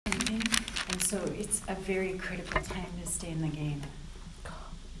so it's a very critical time to stay in the game.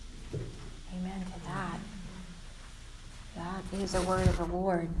 Amen to that. That is a word of the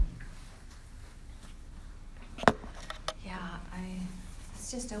Lord. Yeah,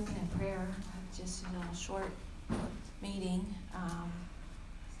 let's just open in prayer. Just a little short meeting.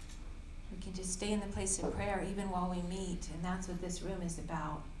 We can just stay in the place of prayer even while we meet, and that's what this room is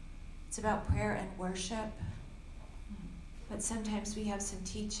about. It's about prayer and worship, but sometimes we have some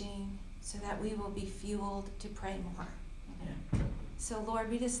teaching so that we will be fueled to pray more. Yeah. So, Lord,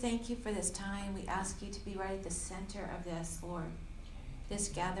 we just thank you for this time. We ask you to be right at the center of this, Lord. This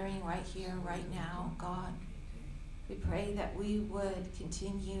gathering right here, right now, God. We pray that we would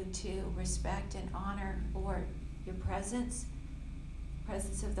continue to respect and honor, Lord, your presence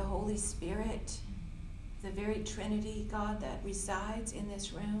of the Holy Spirit, the very Trinity, God, that resides in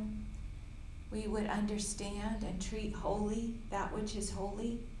this room. We would understand and treat holy that which is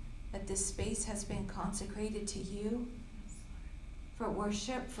holy, that this space has been consecrated to you for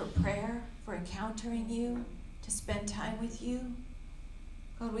worship, for prayer, for encountering you, to spend time with you.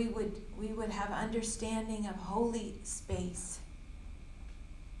 God, we would have understanding of holy space,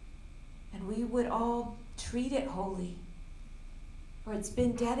 and we would all treat it holy, for it's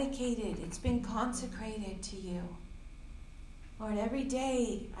been dedicated, it's been consecrated to you. Lord, every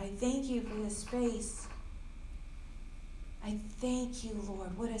day I thank you for this space. I thank you,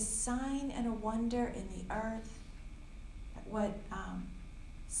 Lord. What a sign and a wonder in the earth. What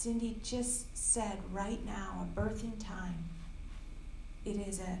Cindy just said right now, a birthing time. It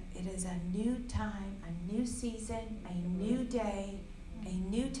is a new time, a new season, a new day, a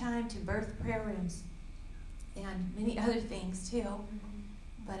new time to birth prayer rooms and many other things too.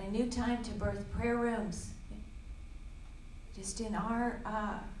 But a new time to birth prayer rooms. Just in our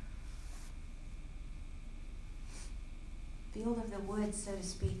field of the woods, so to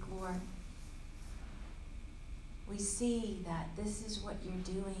speak, Lord. We see that this is what you're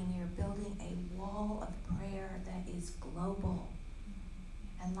doing. You're building a wall of prayer that is global.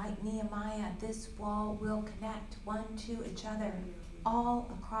 And like Nehemiah, this wall will connect one to each other all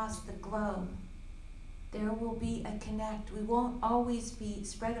across the globe. There will be a connect. We won't always be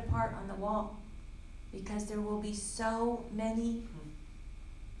spread apart on the wall because there will be so many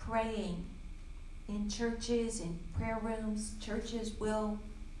praying in churches, in prayer rooms. Churches will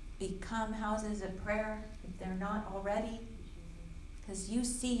become houses of prayer if they're not already, because you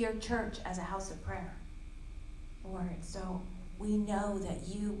see your church as a house of prayer, Lord. So we know that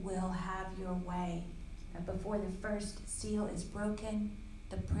you will have your way. And before the first seal is broken,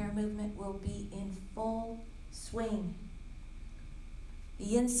 the prayer movement will be in full swing.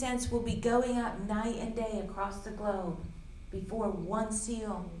 The incense will be going up night and day across the globe before one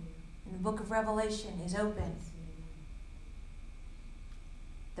seal in the book of Revelation is opened.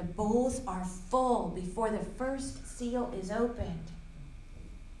 The bowls are full before the first seal is opened.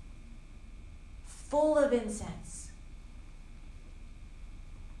 Full of incense.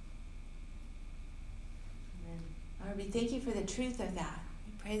 Lord, we thank you for the truth of that.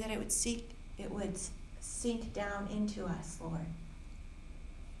 We pray that it would sink down into us, Lord.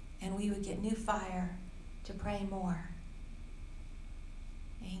 And we would get new fire to pray more.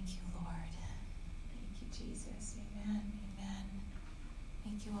 Thank you, Lord. Thank you, Jesus. Amen. Amen.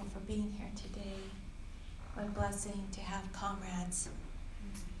 Thank you all for being here today. What a blessing to have comrades.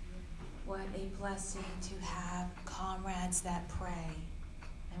 What a blessing to have comrades that pray.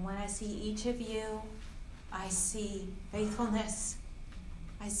 And when I see each of you, I see faithfulness.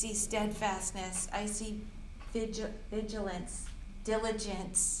 I see steadfastness. I see vigilance,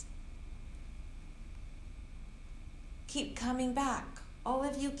 diligence. Keep coming back. All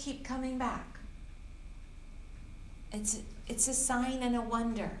of you keep coming back. It's a sign and a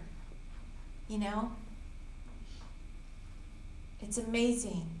wonder, you know? It's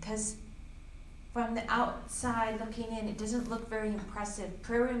amazing because from the outside looking in, it doesn't look very impressive.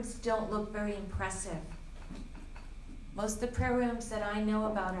 Prayer rooms don't look very impressive. Most of the prayer rooms that I know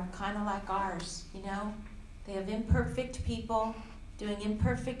about are kind of like ours, you know? They have imperfect people doing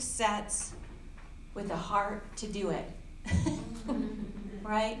imperfect sets with a heart to do it.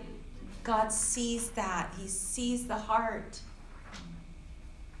 Right? God sees that. He sees the heart.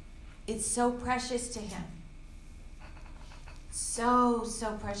 It's so precious to him. So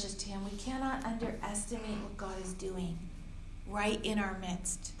precious to him. We cannot underestimate what God is doing right in our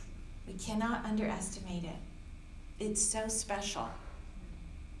midst. We cannot underestimate it. It's so special.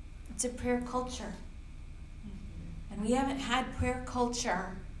 It's a prayer culture. And we haven't had prayer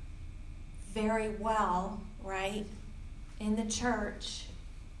culture very well, right, in the church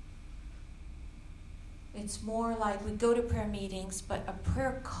It's more like we go to prayer meetings, but a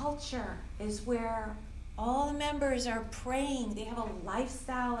prayer culture is where all the members are praying. They have a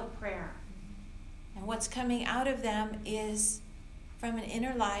lifestyle of prayer. And what's coming out of them is from an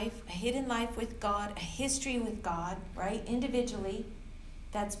inner life, a hidden life with God, a history with God, right? Individually,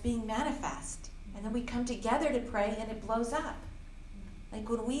 that's being manifest. And then we come together to pray and it blows up. Like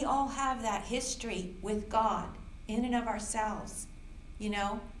when we all have that history with God in and of ourselves, you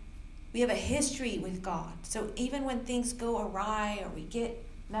know, we have a history with God. So even when things go awry or we get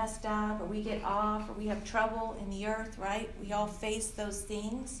messed up or we get off or we have trouble in the earth, right? We all face those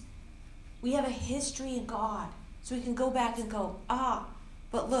things. We have a history in God. So we can go back and go,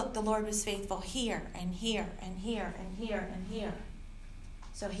 but look, the Lord was faithful here and here and here and here and here.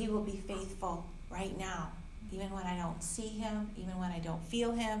 So he will be faithful right now, even when I don't see him, even when I don't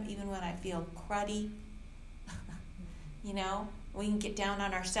feel him, even when I feel cruddy. You know, we can get down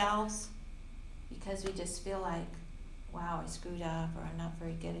on ourselves because we just feel like, wow, I screwed up, or I'm not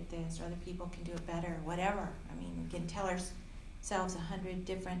very good at this, or other people can do it better, or whatever. I mean, we can tell ourselves 100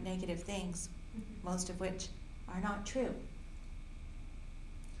 different negative things, most of which are not true.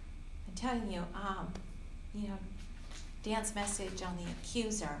 I'm telling you, Dan's message on the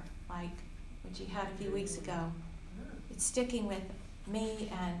accuser, like which he had a few weeks ago, it's sticking with me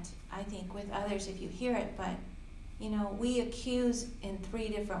and I think with others if you hear it, but you know, we accuse in 3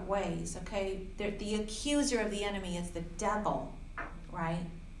 different ways, okay? The accuser of the enemy is the devil, right?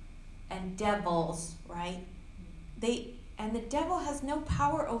 And devils, right? And the devil has no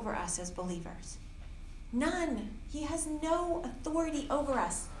power over us as believers. None. He has no authority over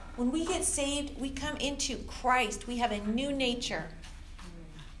us. When we get saved, we come into Christ. We have a new nature.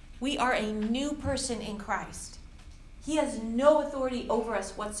 We are a new person in Christ. He has no authority over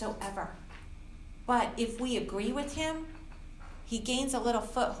us whatsoever. But if we agree with him, he gains a little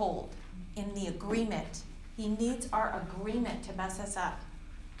foothold in the agreement. He needs our agreement to mess us up.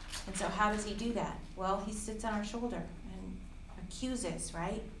 And so how does he do that? Well, he sits on our shoulder and accuses,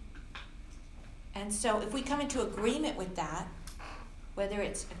 right? And so if we come into agreement with that, whether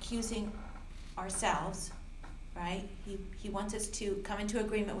it's accusing ourselves, right? He wants us to come into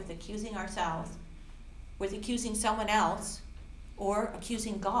agreement with accusing ourselves, with accusing someone else, or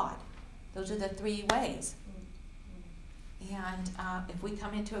accusing God. Those are the 3 ways. And if we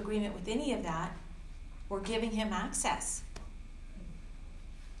come into agreement with any of that, we're giving him access.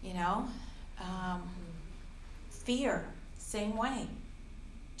 You know? Fear, same way.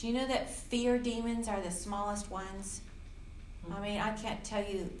 Do you know that fear demons are the smallest ones? I mean, I can't tell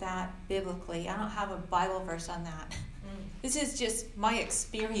you that biblically. I don't have a Bible verse on that. This is just my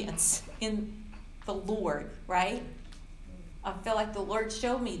experience in the Lord, right? I feel like the Lord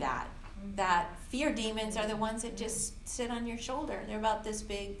showed me that fear demons are the ones that just sit on your shoulder. They're about this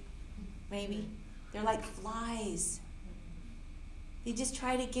big, maybe. They're like flies. They just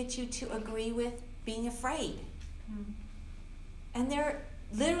try to get you to agree with being afraid. And they're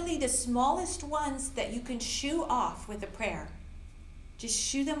literally the smallest ones that you can shoo off with a prayer. Just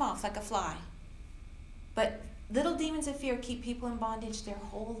shoo them off like a fly. But little demons of fear keep people in bondage their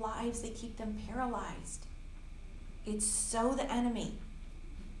whole lives. They keep them paralyzed. It's so the enemy.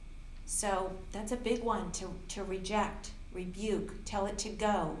 So that's a big one to reject, rebuke, tell it to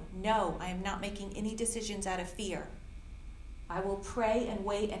go. No, I am not making any decisions out of fear. I will pray and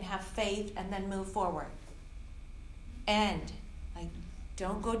wait and have faith and then move forward. And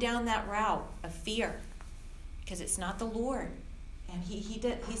don't go down that route of fear, because it's not the Lord. And he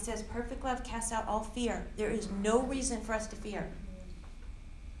says, perfect love casts out all fear. There is no reason for us to fear.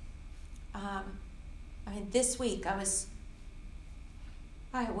 This week I was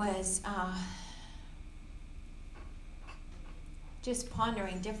just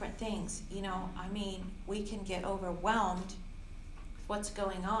pondering different things. We can get overwhelmed with what's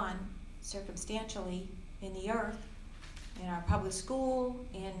going on circumstantially in the earth, in our public school,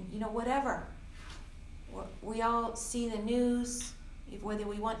 in, whatever. We all see the news, whether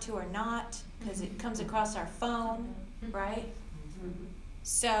we want to or not, because it comes across our phone, right?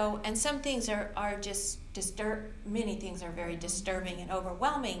 So, and some things are just many things are very disturbing and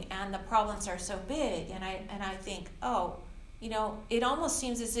overwhelming, and the problems are so big, and I think, it almost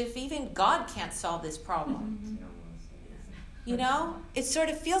seems as if even God can't solve this problem. It sort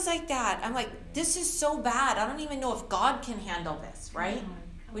of feels like that. I'm like, this is so bad. I don't even know if God can handle this, right?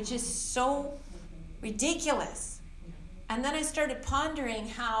 Which is so ridiculous. And then I started pondering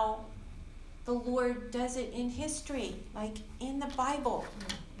how the Lord does it in history, like in the Bible.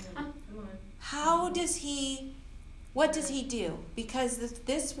 What does he do? Because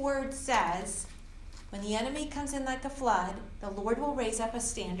this word says, when the enemy comes in like a flood, the Lord will raise up a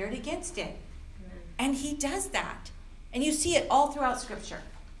standard against it. And he does that. And you see it all throughout Scripture,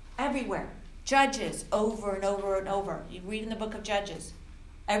 everywhere. Judges, over and over and over. You read in the book of Judges.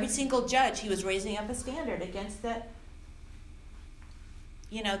 Every single judge, he was raising up a standard against the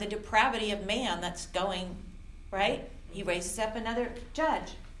depravity of man that's going, right? He raises up another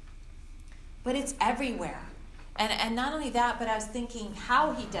judge. But it's everywhere. And not only that, but I was thinking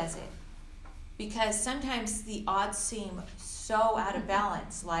how he does it. Because sometimes the odds seem so out of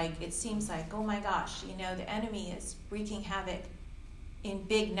balance. Like, it seems like, oh my gosh, the enemy is wreaking havoc in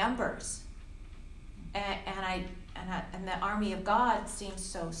big numbers. And the army of God seems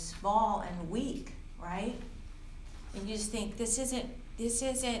so small and weak, right? And you just think, this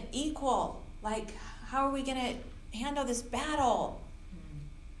isn't equal. Like, how are we going to handle this battle?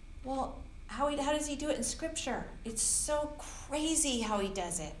 Well, how does he do it in Scripture? It's so crazy how he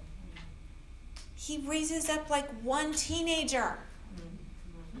does it. He raises up like one teenager.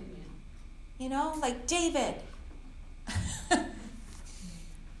 Like David.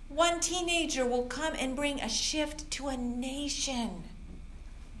 One teenager will come and bring a shift to a nation.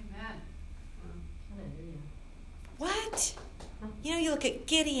 Amen. What? You look at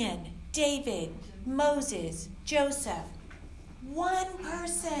Gideon, David, Moses, Joseph. One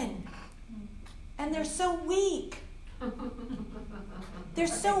person. And they're so weak. They're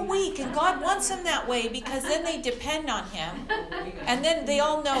so weak, and God wants them that way because then they depend on him. And then they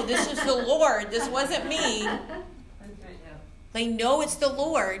all know this is the Lord. This wasn't me. They know it's the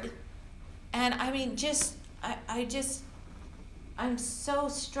Lord. And I mean, I'm so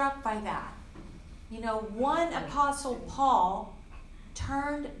struck by that. One apostle, Paul,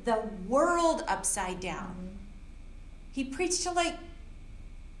 turned the world upside down. He preached to like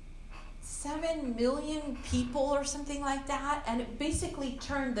 7 million people or something like that, and it basically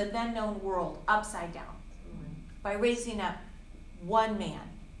turned the then known world upside down by raising up one man.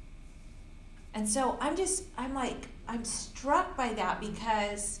 And so I'm struck by that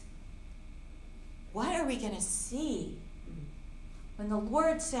because what are we going to see when the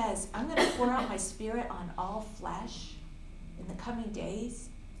Lord says, I'm going to pour out my Spirit on all flesh in the coming days?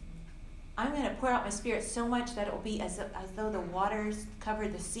 I'm going to pour out my Spirit so much that it will be as though the waters cover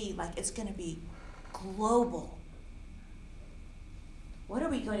the sea. Like, it's going to be global. What are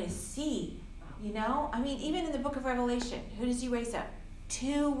we going to see? Even in the book of Revelation, who does he raise up?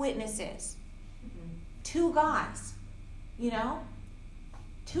 2 witnesses. 2 guys.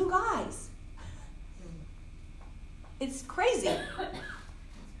 2 guys. It's crazy.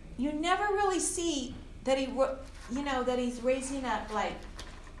 You never really see that that he's raising up like.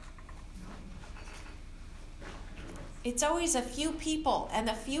 It's always a few people, and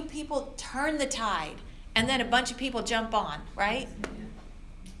the few people turn the tide, and then a bunch of people jump on, right?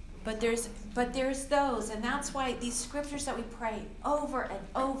 But there's those, and that's why these scriptures that we pray over and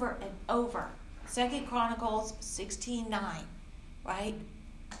over and over. 2 Chronicles 16:9, right?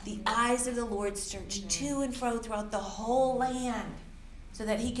 The eyes of the Lord search to and fro throughout the whole land, so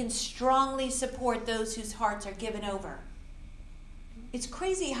that he can strongly support those whose hearts are given over. It's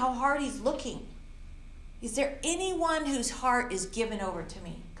crazy how hard he's looking. Is there anyone whose heart is given over to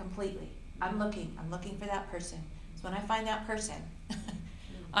me completely? I'm looking for that person. So when I find that person,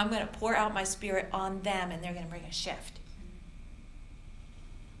 I'm going to pour out my Spirit on them, and they're going to bring a shift.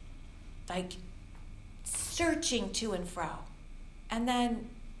 Like searching to and fro. And then,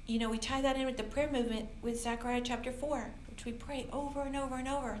 we tie that in with the prayer movement with Zechariah chapter 4, which we pray over and over and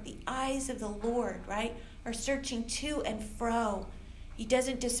over. The eyes of the Lord, right, are searching to and fro. He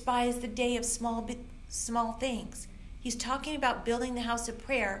doesn't despise the day of small things. He's talking about building the house of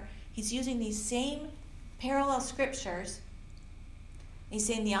prayer. He's using these same parallel scriptures. He's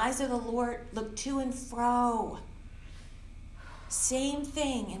saying the eyes of the Lord look to and fro. Same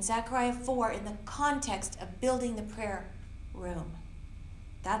thing in Zechariah 4 in the context of building the prayer room.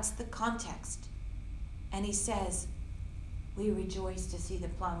 That's the context. And he says, we rejoice to see the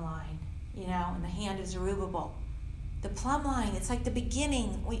plumb line, in the hand of Zerubbabel. The plumb line, it's like the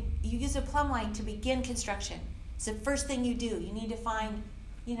beginning. You use a plumb line to begin construction. It's the first thing you do. You need to find,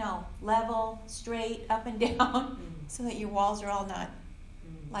 level, straight, up and down, so that your walls are all not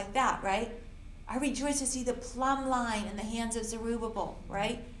like that, right? I rejoice to see the plumb line in the hands of Zerubbabel,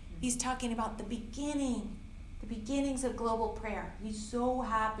 right? He's talking about the beginnings of global prayer. He's so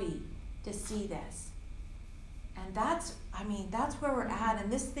happy to see this. And that's where we're at.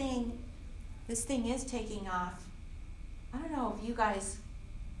 And this thing is taking off. I don't know if you guys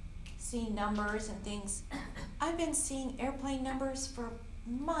see numbers and things. I've been seeing airplane numbers for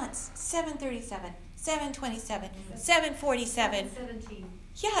months. 737, 727, 747. 17.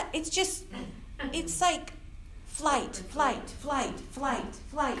 Yeah, it's like flight,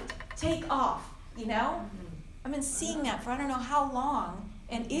 take off, you know? I've been seeing that for I don't know how long,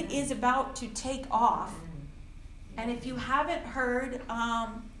 and it is about to take off. And if you haven't heard,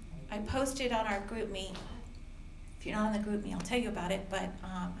 I posted on our group me. If you're not on the group me, I'll tell you about it. But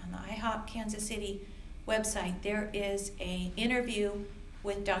on the IHOP Kansas City website, there is an interview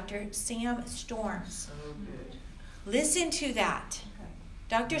with Dr. Sam Storms. Oh, good. Listen to that.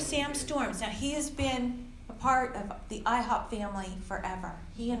 Dr. Sam Storms. Now, he has been a part of the IHOP family forever.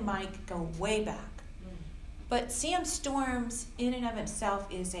 He and Mike go way back. But Sam Storms, in and of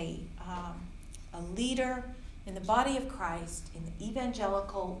himself, is a leader in the body of Christ in the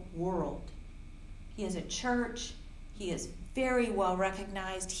evangelical world. He has a church. He is very well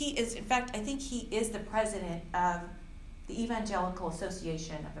recognized. He is, in fact, I think he is the president of the Evangelical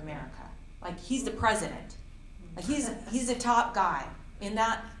Association of America. Like, he's the president. Like, he's a top guy in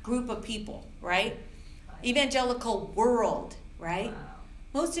that group of people, right? Evangelical world, right?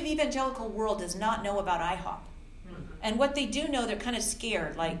 Most of evangelical world does not know about IHOP. And what they do know, they're kind of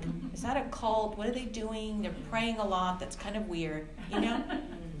scared. Like, is that a cult? What are they doing? They're praying a lot. That's kind of weird, you know?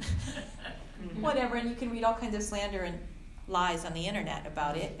 Whatever, and you can read all kinds of slander and lies on the internet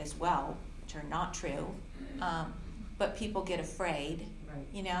about it as well, which are not true. But people get afraid,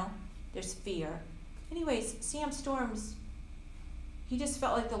 you know? There's fear. Anyways, Sam Storms, he just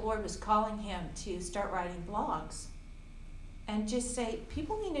felt like the Lord was calling him to start writing blogs and just say,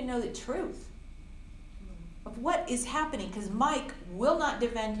 people need to know the truth of what is happening, because Mike will not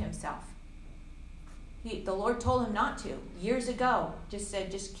defend himself. The Lord told him not to years ago. Just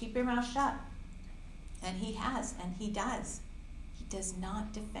said, just keep your mouth shut. And he has, and he does. He does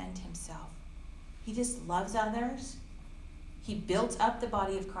not defend himself. He just loves others. He built up the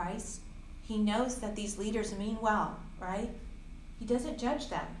body of Christ. He knows that these leaders mean well, right? He doesn't judge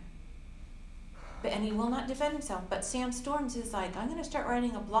them. And he will not defend himself. But Sam Storms is like, I'm going to start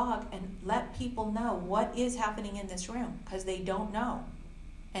writing a blog and let people know what is happening in this room, because they don't know.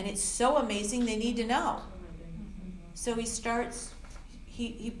 And it's so amazing, they need to know. So he starts,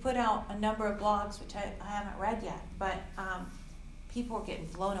 he put out a number of blogs, which I haven't read yet, but people are getting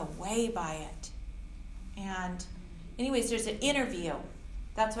blown away by it. And anyways, there's an interview.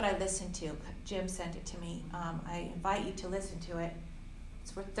 That's what I listened to. Jim sent it to me. I invite you to listen to it.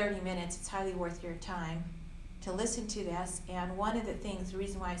 It's worth 30 minutes. It's highly worth your time to listen to this. And one of the things, the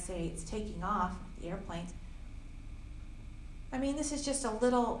reason why I say it's taking off, the airplanes, I mean, this is just a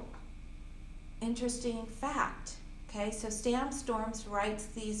little interesting fact. Okay, so Sam Storms writes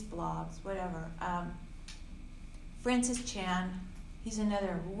these blogs, whatever. Francis Chan, he's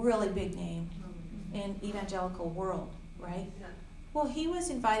another really big name in evangelical world, right? Well, he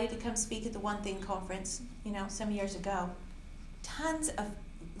was invited to come speak at the One Thing conference, some years ago. Tons of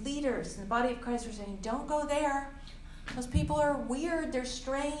leaders in the body of Christ were saying, don't go there. Those people are weird. They're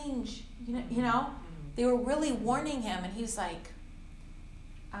strange. They were really warning him. And he's like,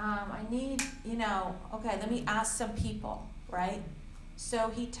 I need, okay, let me ask some people, right?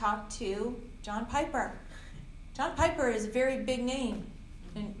 So he talked to John Piper. John Piper is a very big name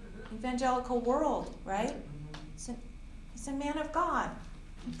in evangelical world, right? He's a man of God.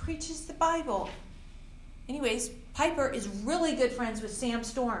 He preaches the Bible. Anyways, Piper is really good friends with Sam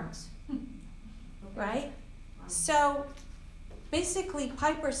Storms, right? So basically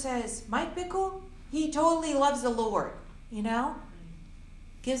Piper says, Mike Bickle, he totally loves the Lord,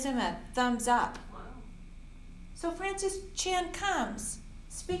 gives him a thumbs up. So Francis Chan comes,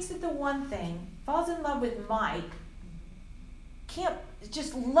 speaks at the One Thing, falls in love with Mike,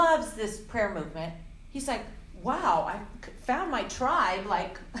 just loves this prayer movement. He's like, wow, I found my tribe,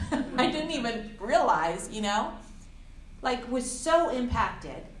 like I didn't even realize, was so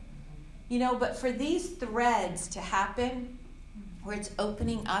impacted, but for these threads to happen, where it's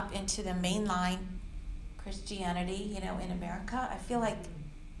opening up into the mainline Christianity, in America, I feel like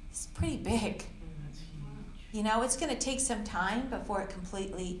it's pretty big. It's going to take some time before it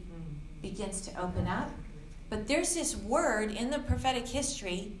completely begins to open up. But there's this word in the prophetic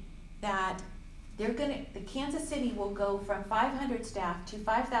history that the Kansas City will go from 500 staff to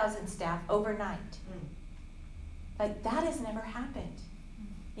 5,000 staff overnight. Like, that has never happened.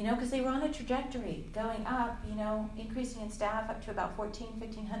 Because they were on a trajectory going up, increasing in staff up to about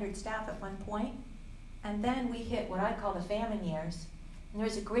 1,500 staff at one point. And then we hit what I call the famine years. And there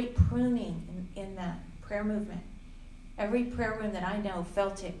was a great pruning in that prayer movement. Every prayer room that I know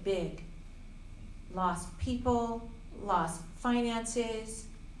felt it big. Lost people, lost finances,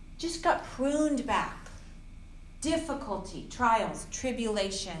 just got pruned back. Difficulty, trials,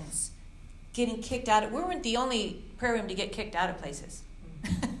 tribulations, getting kicked out of. We weren't the only prayer room to get kicked out of places.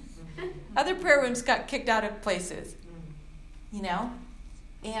 Other prayer rooms got kicked out of places,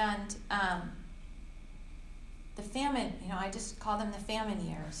 And the famine, I just call them the famine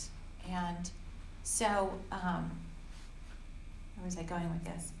years. And so, where was I going with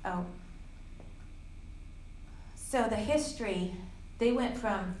this? So the history, they went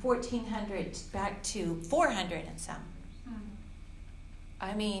from 1400 back to 400 and some.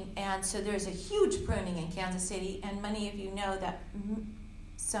 And so there's a huge pruning in Kansas City, and many of you know that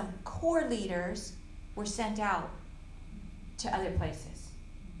some core leaders were sent out to other places.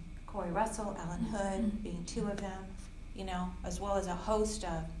 Corey Russell, Alan Hood being two of them, as well as a host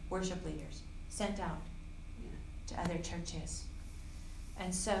of worship leaders sent out to other churches.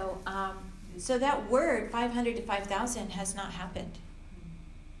 And so, so that word, 500 to 5,000, has not happened.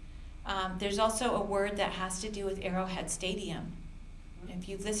 There's also a word that has to do with Arrowhead Stadium. If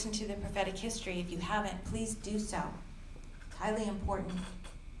you've listened to the prophetic history, if you haven't, please do so. It's highly important.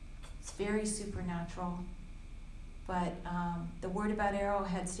 It's very supernatural. But the word about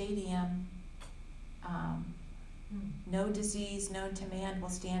Arrowhead Stadium, no disease known to man will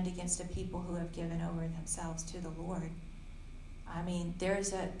stand against a people who have given over themselves to the Lord. There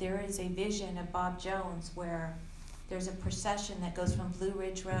is a vision of Bob Jones where there's a procession that goes from Blue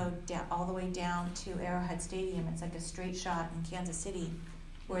Ridge Road down, all the way down to Arrowhead Stadium. It's like a straight shot in Kansas City,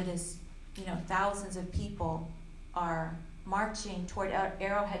 where this, thousands of people are marching toward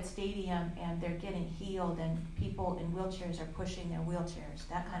Arrowhead Stadium, and they're getting healed, and people in wheelchairs are pushing their wheelchairs,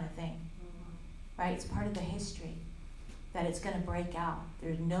 that kind of thing. Right? It's part of the history that it's going to break out.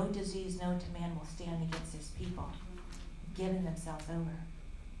 There's no disease known to man will stand against his people, giving themselves over.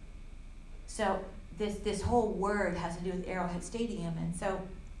 So this whole word has to do with Arrowhead Stadium, and so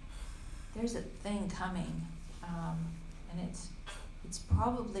there's a thing coming, and it's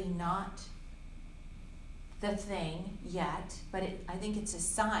probably not the thing yet, but I think it's a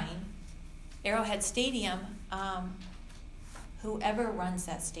sign. Arrowhead Stadium, whoever runs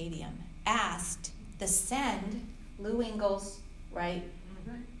that stadium, asked the Send, Lou Engel's, right?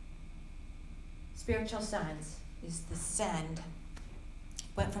 Mm-hmm. Spiritual Sons is the Send.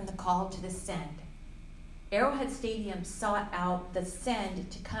 Went from the call to the Send. Arrowhead Stadium sought out the Send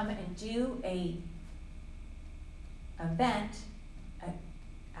to come and do a event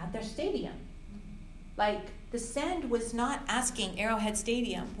at their stadium. Like, the Send was not asking Arrowhead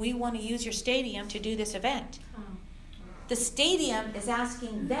Stadium, we want to use your stadium to do this event. The stadium is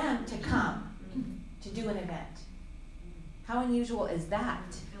asking them to come to do an event. How unusual is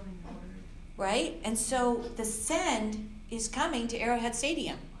that? Right? And so the Send is coming to Arrowhead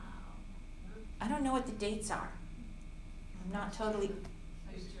Stadium. I don't know what the dates are. I'm not totally...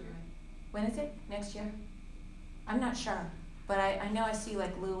 When is it? Next year? I'm not sure. But I know I see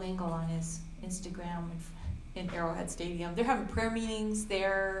like Lou Engle on his Instagram in Arrowhead Stadium. They're having prayer meetings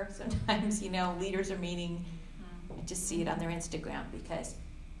there. Sometimes, leaders are meeting. I just see it on their Instagram because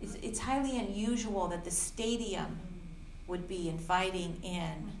it's highly unusual that the stadium would be inviting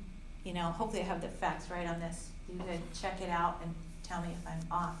in. Hopefully I have the facts right on this. You could check it out and tell me if I'm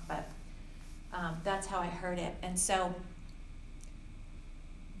off, but that's how I heard it. And so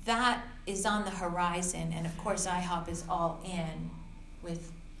that is on the horizon, and of course IHOP is all in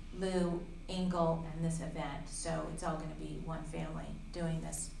with Lou Engle and this event, so it's all going to be one family doing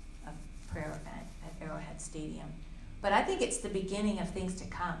this prayer event at Arrowhead Stadium. But I think it's the beginning of things to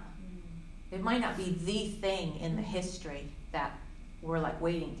come. It might not be the thing in the history that we're like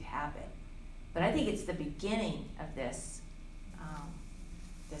waiting to happen, but I think it's the beginning of this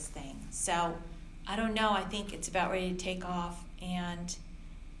this thing. So I don't know. I think it's about ready to take off, and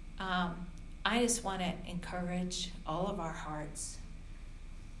I just want to encourage all of our hearts,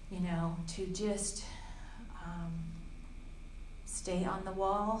 to just stay on the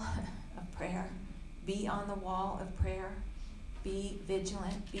wall of prayer, be on the wall of prayer, be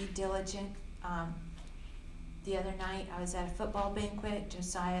vigilant, be diligent. The other night I was at a football banquet,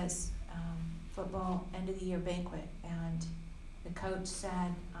 Josiah's football end-of-the-year banquet, and the coach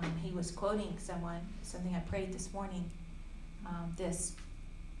said, he was quoting something I prayed this morning, this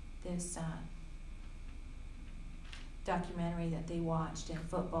documentary that they watched in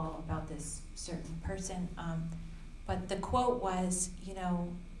football about this certain person. But the quote was,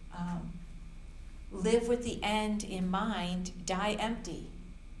 live with the end in mind, die empty.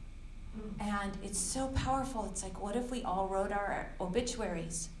 And it's so powerful. It's like, what if we all wrote our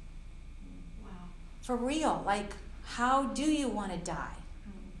obituaries? Wow. For real. Like, how do you want to die?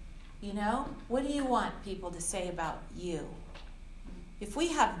 What do you want people to say about you? If we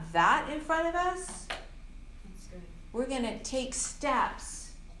have that in front of us, we're going to take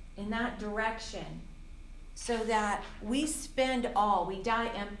steps in that direction so that we spend all, we die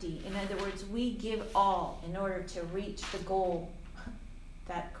empty. In other words, we give all in order to reach the goal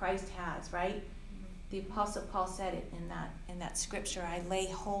that Christ has, right? The Apostle Paul said it in that scripture, I lay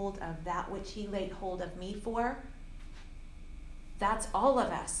hold of that which he laid hold of me for. That's all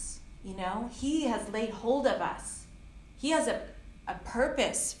of us, you know. He has laid hold of us. He has a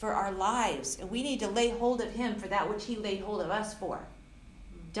purpose for our lives, and we need to lay hold of him for that which he laid hold of us for.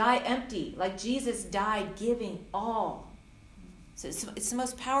 Die empty, like Jesus died, giving all. So it's the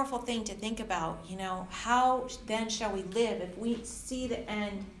most powerful thing to think about, you know. How then shall we live if we see the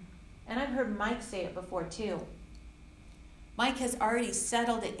end? And I've heard Mike say it before too. Mike has already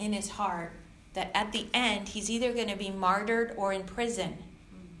settled it in his heart that at the end, he's either going to be martyred or in prison.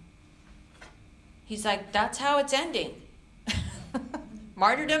 He's like, that's how it's ending.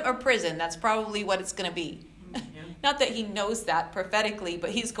 Martyrdom or prison, that's probably what it's going to be. Not that he knows that prophetically,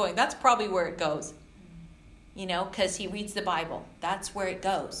 but he's going, that's probably where it goes. You know, because he reads the Bible. That's where it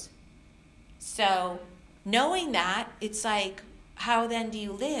goes. So, knowing that, it's like, how then do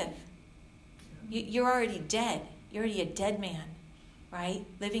you live? You're already dead. You're already a dead man, right?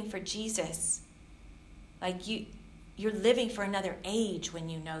 Living for Jesus. Like, you're living for another age when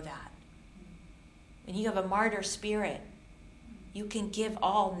you know that. When you have a martyr spirit, you can give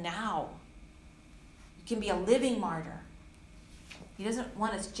all now. You can be a living martyr. He doesn't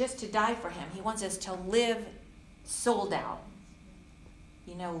want us just to die for him. He wants us to live sold out.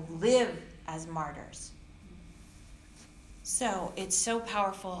 You know, live as martyrs. So it's so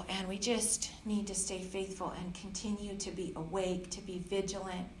powerful, and we just need to stay faithful and continue to be awake, to be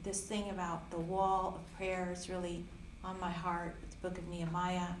vigilant. This thing about the wall of prayer is really on my heart. It's the book of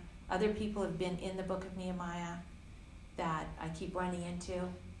Nehemiah. Other people have been in the book of Nehemiah that I keep running into.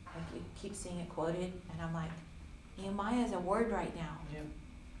 I keep seeing it quoted, and I'm like, Nehemiah is a word right now. Yeah.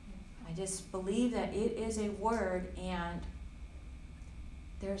 I just believe that it is a word, and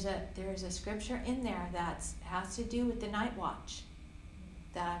there's a scripture in there that has to do with the night watch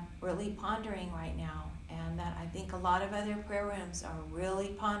that I'm really pondering right now, and that I think a lot of other prayer rooms are really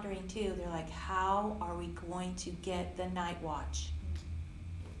pondering too. They're like, how are we going to get the night watch?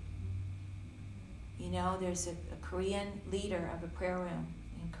 You know, there's a Korean leader of a prayer room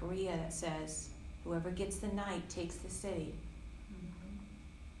in Korea that says, whoever gets the night takes the city.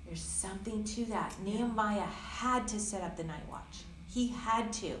 There's something to that. Nehemiah had to set up the night watch. He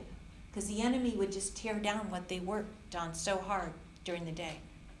had to, because the enemy would just tear down what they worked on so hard during the day.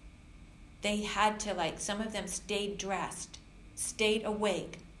 They had to, like, some of them stayed dressed, stayed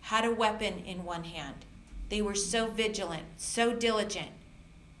awake, had a weapon in one hand. They were so vigilant, so diligent.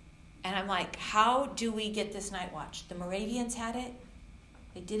 And I'm like, how do we get this night watch? The Moravians had it.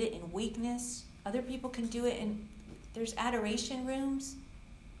 They did it in weakness. Other people can do it in, there's adoration rooms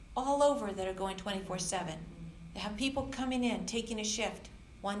all over that are going 24/7. They have people coming in, taking a shift,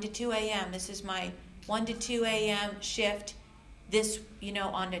 1 to 2 a.m. This is my 1 to 2 a.m. shift this, you know,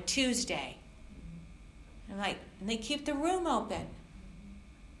 on a Tuesday. I'm like, and they keep the room open.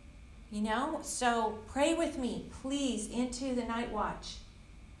 You know? So pray with me, please, into the night watch.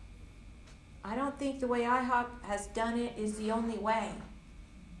 I don't think the way IHOP has done it is the only way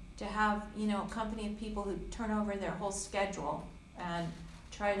to have, you know, a company of people who turn over their whole schedule and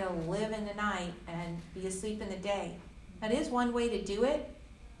try to live in the night and be asleep in the day. That is one way to do it.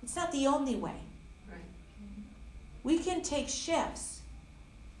 It's not the only way. Right. We can take shifts.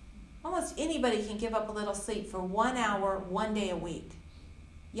 Almost anybody can give up a little sleep for 1 hour, 1 day a week.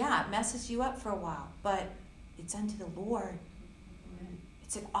 Yeah, it messes you up for a while, but it's unto the Lord.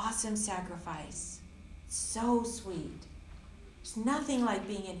 It's an awesome sacrifice. It's so sweet. There's nothing like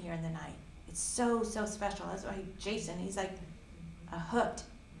being in here in the night. It's so, so special. That's why Jason, he's like a hooked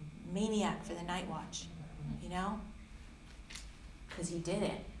maniac for the night watch, you know? Because he did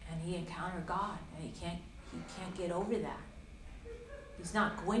it, and he encountered God, and he can't get over that. He's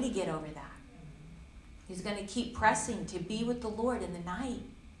not going to get over that. He's going to keep pressing to be with the Lord in the night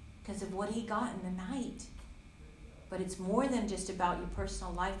because of what he got in the night. But it's more than just about your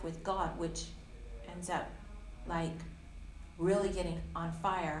personal life with God, which ends up like really getting on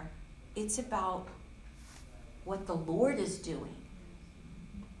fire. It's about what the Lord is doing.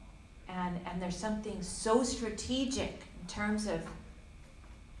 And there's something so strategic in terms of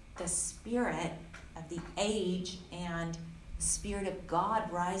the spirit of the age and the Spirit of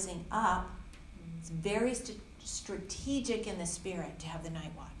God rising up. It's very strategic in the spirit to have the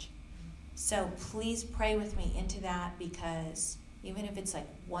night watch. So please pray with me into that, because even if it's like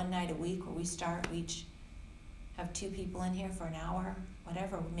one night a week where we start, we each have 2 people in here for an hour,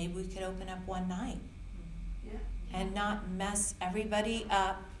 whatever, maybe we could open up one night. Yeah. And not mess everybody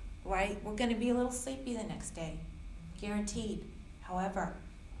up, right? We're going to be a little sleepy the next day, guaranteed. However,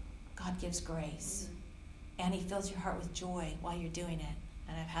 God gives grace, and he fills your heart with joy while you're doing it.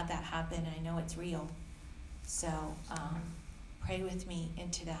 And I've had that happen, and I know it's real. So pray with me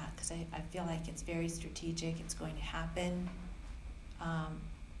into that, because I feel like it's very strategic. It's going to happen. I'll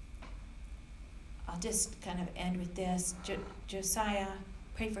just kind of end with this. Josiah,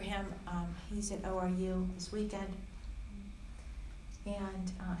 pray for him. He's at ORU this weekend,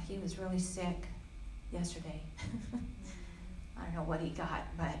 and he was really sick yesterday. I don't know what he got,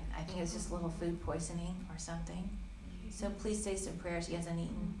 but I think it was just a little food poisoning or something. So please say some prayers. He hasn't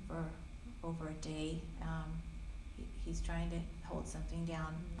eaten for over a day. He's trying to hold something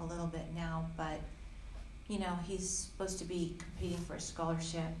down a little bit now, but he's supposed to be competing for a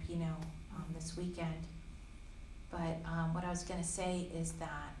scholarship, this weekend. But what I was going to say is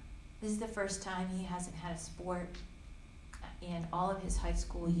that this is the first time he hasn't had a sport in all of his high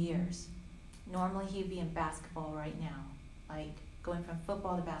school years. Normally he'd be in basketball right now, like going from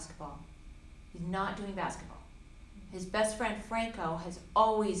football to basketball. He's not doing basketball. His best friend Franco has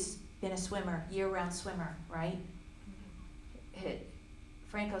always been a swimmer, year-round swimmer, right?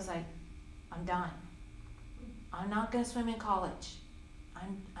 Franco's like, I'm done. I'm not going to swim in college.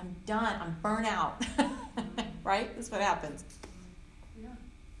 I'm done. I'm burnt out. Right? That's what happens. Yeah.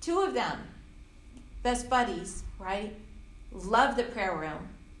 Two of them, best buddies, right? Love the prayer room.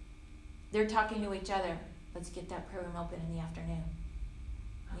 They're talking to each other. Let's get that prayer room open in the afternoon.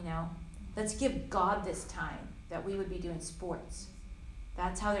 Let's give God this time that we would be doing sports.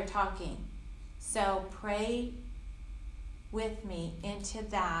 That's how they're talking. So pray with me into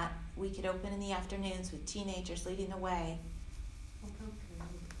that. We could open in the afternoons with teenagers leading the way.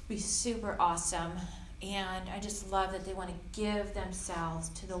 Be super awesome. And I just love that they want to give themselves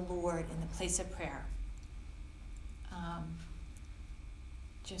to the Lord in the place of prayer.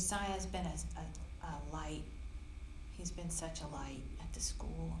 Josiah's been a light. He's been such a light at the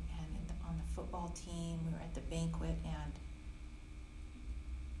school and on the football team. We were at the banquet, and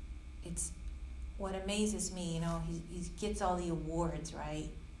it's what amazes me. He gets all the awards, right?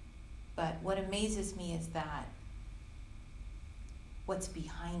 But what amazes me is that what's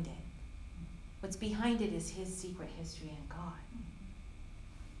behind it. What's behind it is his secret history in God.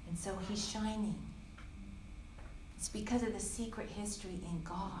 And so he's shining. It's because of the secret history in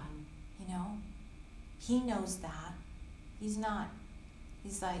God, He knows that. He's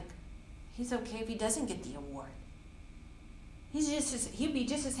okay if he doesn't get the award. He'd be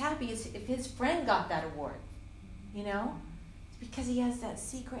just as happy as if his friend got that award, It's because he has that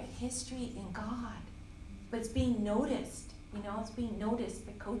secret history in God. But it's being noticed. It's being noticed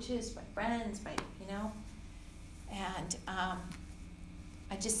by coaches, by friends, and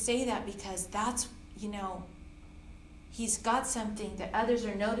I just say that because that's, he's got something that others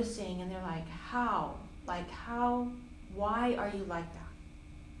are noticing, and they're like, how? Why are you like that?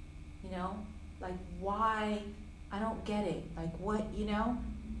 Why? I don't get it. What,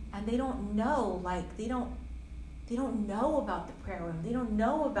 And they don't know, they don't know about the prayer room. They don't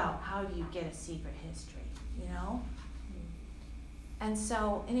know about how you get a secret history, And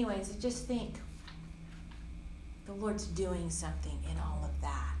so, anyways, I just think the Lord's doing something in all of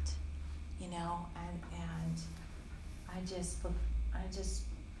that, and I just look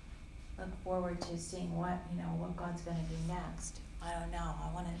forward to seeing what God's going to do next. I don't know.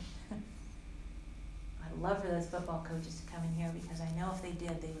 I'd love for those football coaches to come in here, because I know if they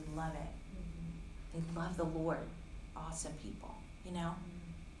did, they would love it. They love the Lord. Awesome people, I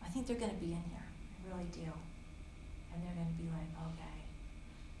think they're going to be in here. I really do. And they're going to be like, okay,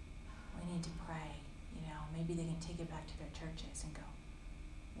 we need to pray. Maybe they can take it back to their churches and go,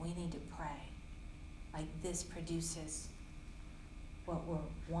 we need to pray. This produces what we're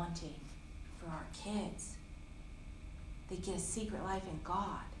wanting for our kids. They get a secret life in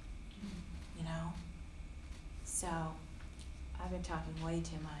God, So I've been talking way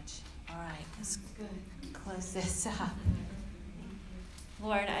too much. All right, let's close this up.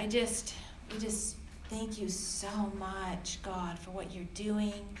 Lord, we just thank you so much, God, for what you're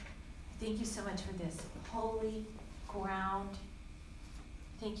doing. Thank you so much for this holy ground.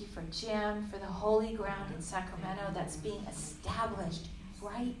 Thank you for Jim, for the holy ground in Sacramento that's being established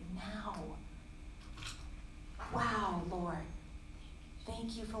right now. Wow, Lord.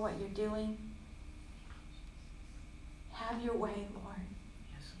 Thank you for what you're doing. Have your way, Lord.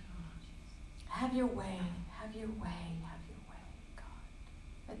 Yes, God. Have your way. Have your way. Have your way, God.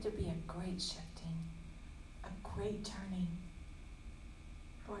 Let there be a great shifting, a great turning.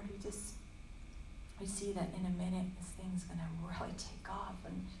 Lord, we see that in a minute this thing's going to really take off.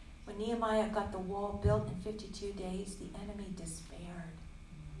 And when Nehemiah got the wall built in 52 days, the enemy despaired.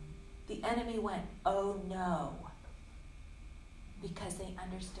 The enemy went, oh no, because they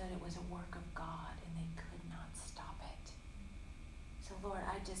understood it was a work of God and they could not stop it. So Lord,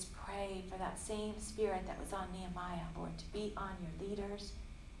 I just pray for that same spirit that was on Nehemiah, Lord, to be on your leaders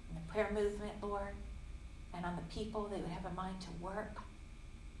in the prayer movement, Lord, and on the people that would have a mind to work.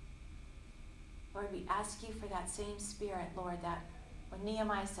 Lord, we ask you for that same spirit, Lord, that when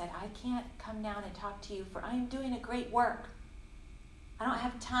Nehemiah said, I can't come down and talk to you, for I am doing a great work. I don't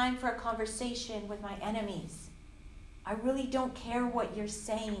have time for a conversation with my enemies. I really don't care what you're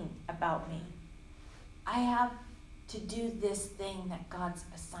saying about me. I have to do this thing that God's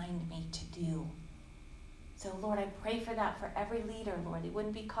assigned me to do. So, Lord, I pray for that for every leader, Lord. They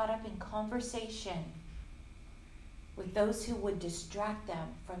wouldn't be caught up in conversation with those who would distract them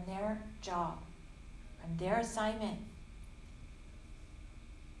from their job, from their assignment.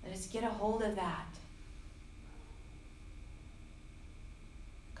 Let us get a hold of that.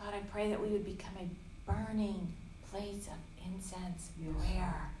 God, I pray that we would become a burning place of incense,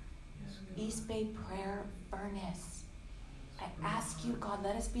 prayer. East Bay prayer furnace. I ask you, God,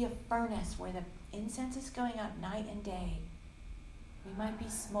 let us be a furnace where the incense is going out night and day. We might be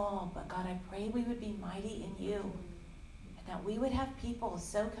small, but God, I pray we would be mighty in you. And that we would have people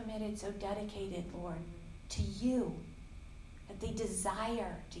so committed, so dedicated, Lord, to you, that they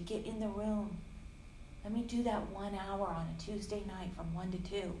desire to get in the room. Let me do that 1 hour on a Tuesday night from 1 to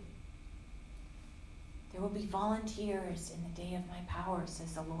 2. There will be volunteers in the day of my power,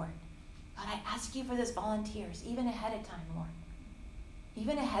 says the Lord. God, I ask you for those volunteers, even ahead of time, Lord.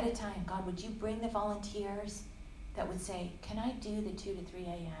 Even ahead of time, God, would you bring the volunteers that would say, can I do the 2 to 3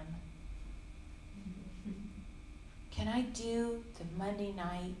 a.m.? Can I do the Monday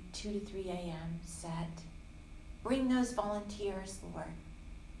night 2 to 3 a.m. set? Bring those volunteers, Lord.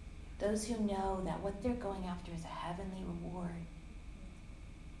 Those who know that what they're going after is a heavenly reward.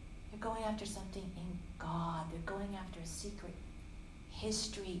 They're going after something in God. They're going after a secret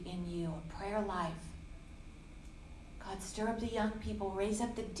history in you, a prayer life. God, stir up the young people. Raise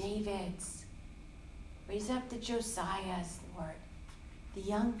up the Davids. Raise up the Josiahs, Lord. The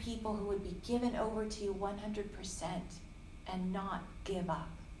young people who would be given over to you 100% and not give up.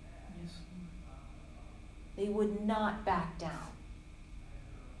 Yes. They would not back down.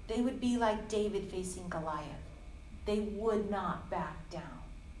 They would be like David facing Goliath. They would not back down.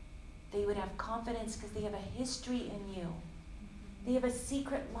 They would have confidence because they have a history in you. They have a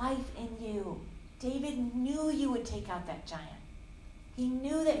secret life in you. David knew you would take out that giant. He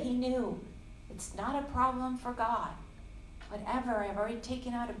knew that he knew. It's not a problem for God. Whatever, I've already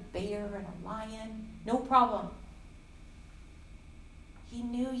taken out a bear and a lion. No problem. He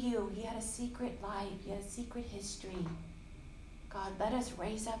knew you. He had a secret life. He had a secret history. God, let us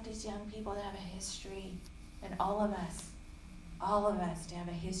raise up these young people to have a history. And all of us to have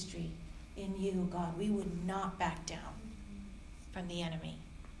a history in you, God. We would not back down from the enemy.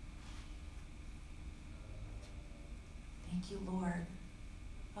 Thank you, Lord.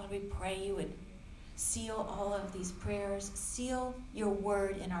 God, we pray you would seal all of these prayers. Seal your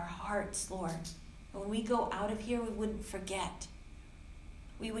word in our hearts, Lord. When we go out of here, we wouldn't forget.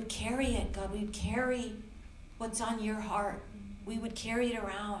 We would carry it, God. We would carry what's on your heart. We would carry it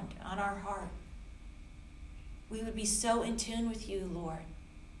around on our heart. We would be so in tune with you, Lord.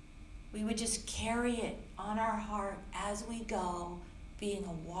 We would just carry it on our heart as we go, being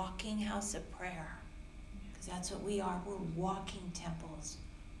a walking house of prayer. Because that's what we are. We're walking temples.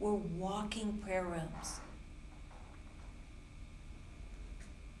 We're walking prayer rooms.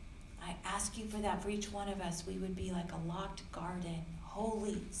 I ask you for that for each one of us. We would be like a locked garden,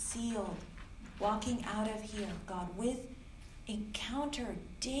 holy, sealed, walking out of here, God, with encounter,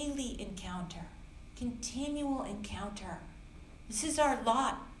 daily encounter, continual encounter. This is our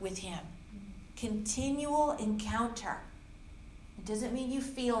lot with him. Continual encounter. It doesn't mean you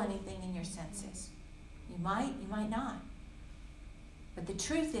feel anything in your senses. You might not. But the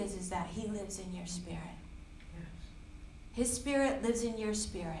truth is that he lives in your spirit. Yes. His spirit lives in your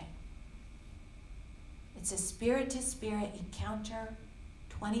spirit. It's a spirit-to-spirit encounter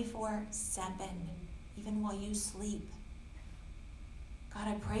 24/7, even while you sleep. God,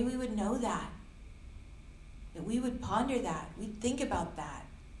 I pray we would know that we would ponder that, we'd think about that.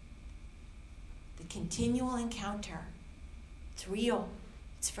 The continual encounter. It's real.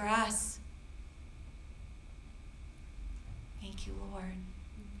 It's for us. Thank you, Lord.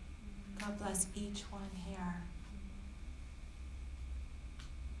 God bless each one here.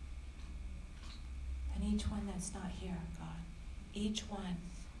 And each one that's not here, God. Each one.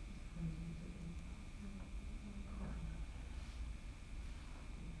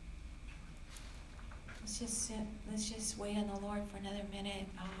 Let's just sit. Let's just wait on the Lord for another minute.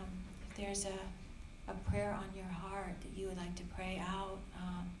 If there's a prayer on your heart that you would like to pray out,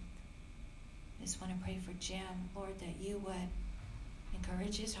 I just want to pray for Jim, Lord, that you would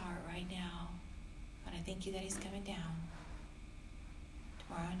Encourage his heart right now. And I thank you that he's coming down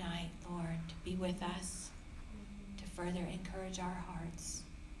tomorrow night, Lord, to be with us, to further encourage our hearts.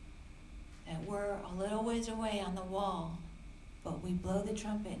 That we're a little ways away on the wall, but we blow the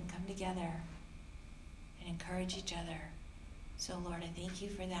trumpet and come together and encourage each other. So, Lord, I thank you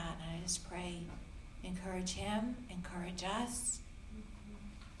for that. And I just pray, encourage him, encourage us.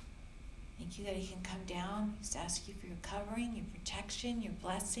 Thank you that he can come down. Just ask you for your covering, your protection, your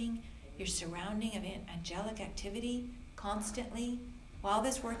blessing, your surrounding of angelic activity constantly while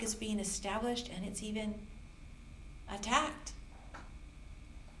this work is being established and it's even attacked.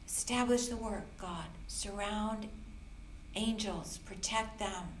 Establish the work, God. Surround angels. Protect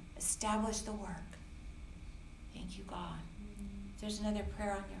them. Establish the work. Thank you, God. If there's another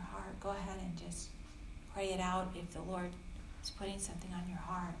prayer on your heart, go ahead and just pray it out if the Lord is putting something on your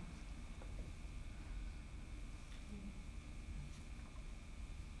heart.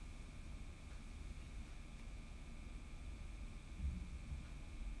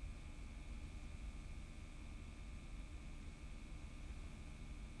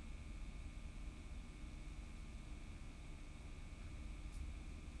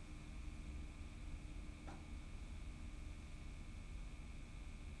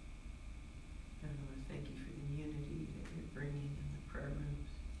 Thank you for the unity that you're bringing in the prayer rooms.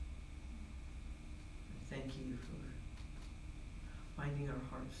 Thank you for binding our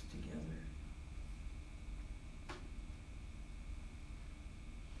hearts together.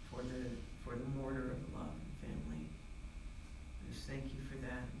 For the mortar of love and family. I just thank you for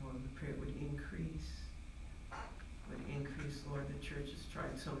that. Lord, we pray it would increase. Lord, the church has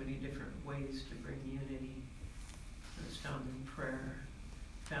tried so many different ways to bring unity. It's found in prayer,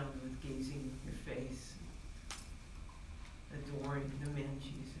 found with gazing in your face, adoring the man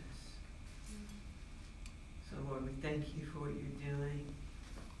Jesus. So Lord, we thank you for what you're doing.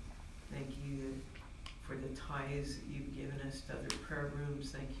 Thank you for the ties that you've given us to other prayer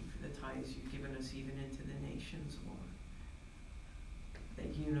rooms. Thank you for the ties you've given us even into the nations, Lord,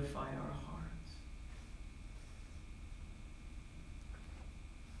 that unify our hearts.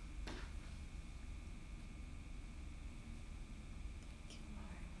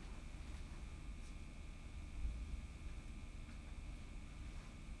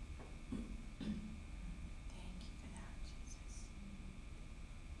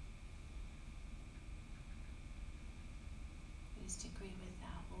 Agree with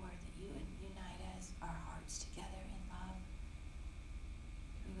that, Lord, that you would unite us, our hearts together in love.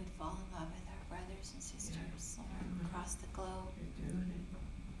 We would fall in love with our brothers and sisters, Lord, across the globe. You're doing it.